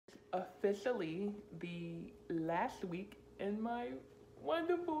officially the last week in my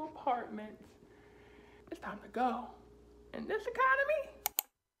wonderful apartment. It's time to go. In this economy,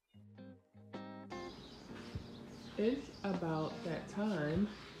 it's about that time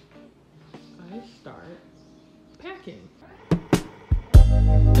I start packing.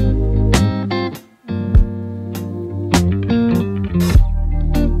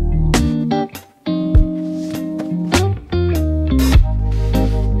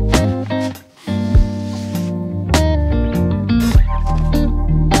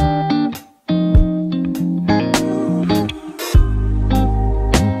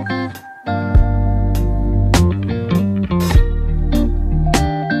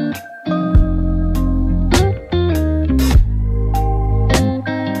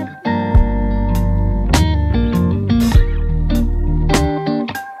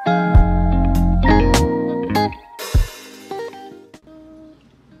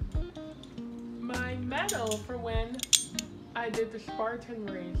 My medal for when I did the Spartan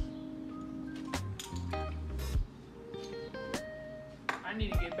race. I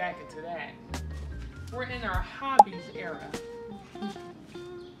need to get back into that. We're in our hobbies era.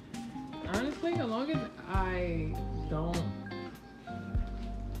 Honestly, as long as I don't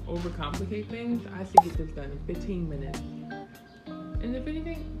overcomplicate things, I should get this done in 15 minutes. And if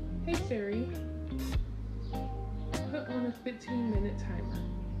anything, hey Siri, put on a 15-minute timer.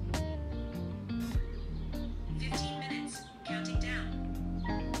 15 minutes, counting down.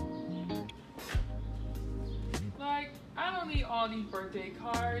 Like, I don't need all these birthday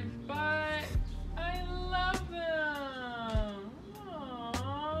cards, but I love them.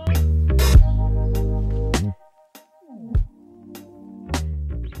 Aww.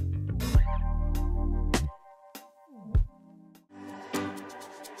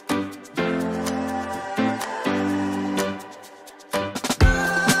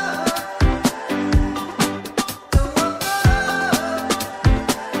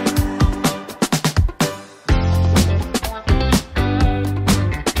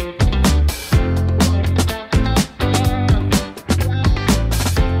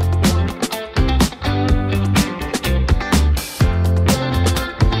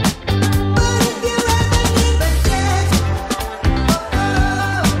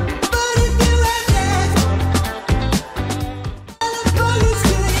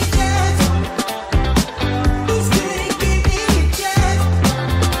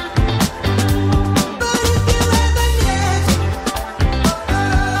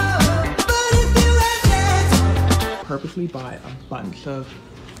 Purposely buy a bunch of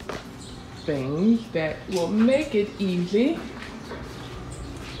things that will make it easy,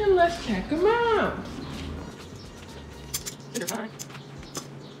 and let's check them out. They're fine.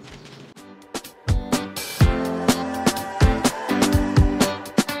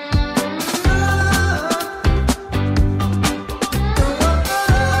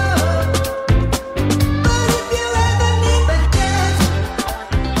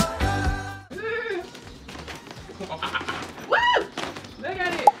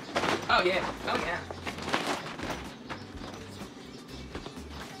 Oh yeah, oh yeah.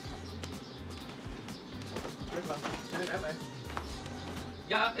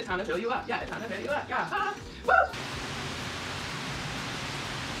 Yeah, it's time to fill you up. Yeah, it's time to fill you up. Yeah. Ah, woo!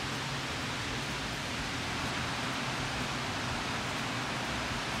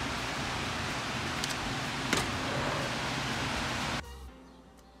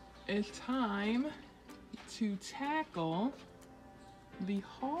 It's time to tackle the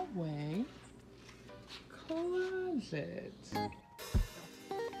hallway closet.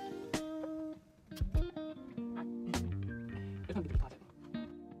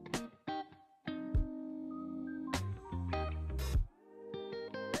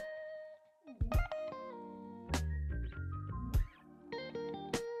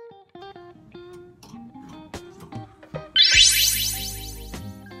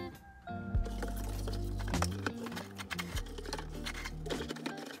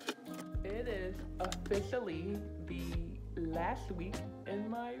 Officially the last week in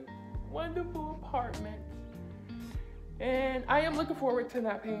my wonderful apartment, and I am looking forward to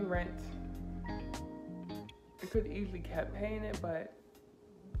not paying rent. I could easily kept paying it, but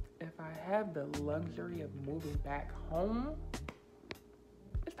if I have the luxury of moving back home,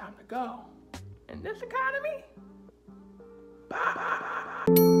 it's time to go. In this economy, bye.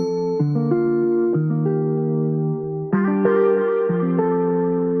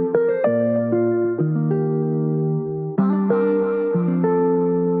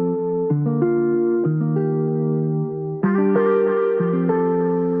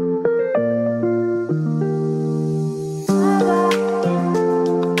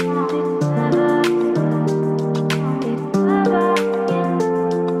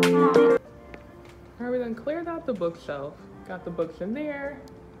 bookshelf. Got the books in there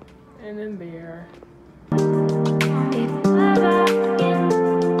and in there.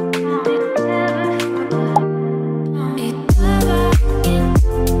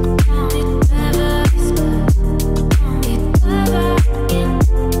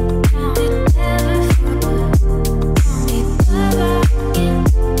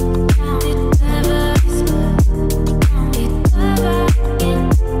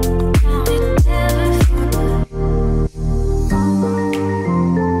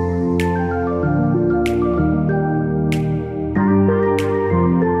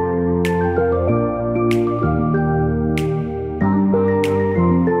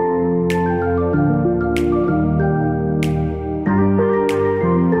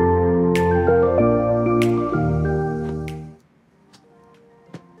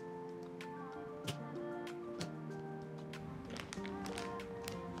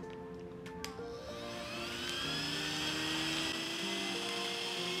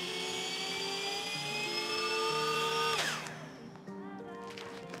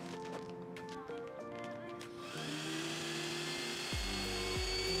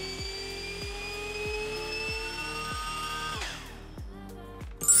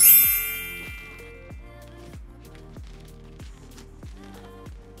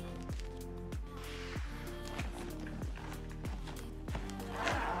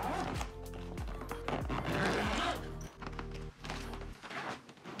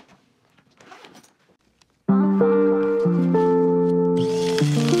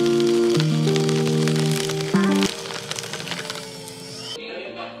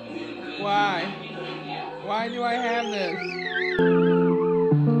 Why do I have this?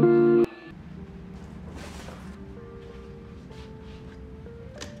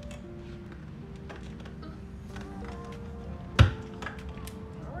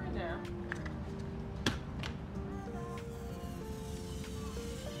 All right now.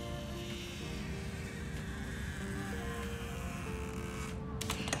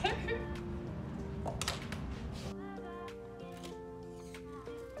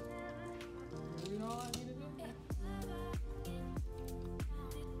 You know all I need to do?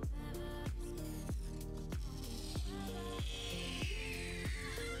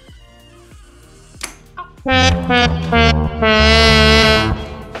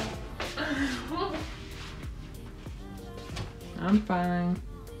 I'm fine.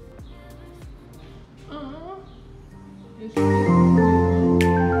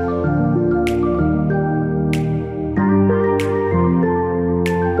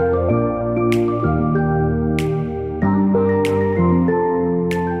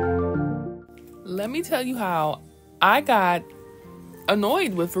 Let me tell you how I got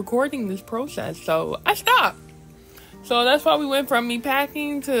annoyed with recording this process, so I stopped. So that's why we went from me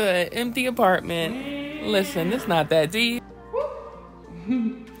packing to an empty apartment. Listen, it's not that deep.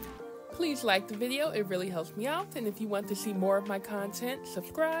 Please like the video, it really helps me out. And if you want to see more of my content,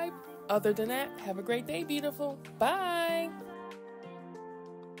 subscribe. Other than that, have a great day, beautiful. Bye.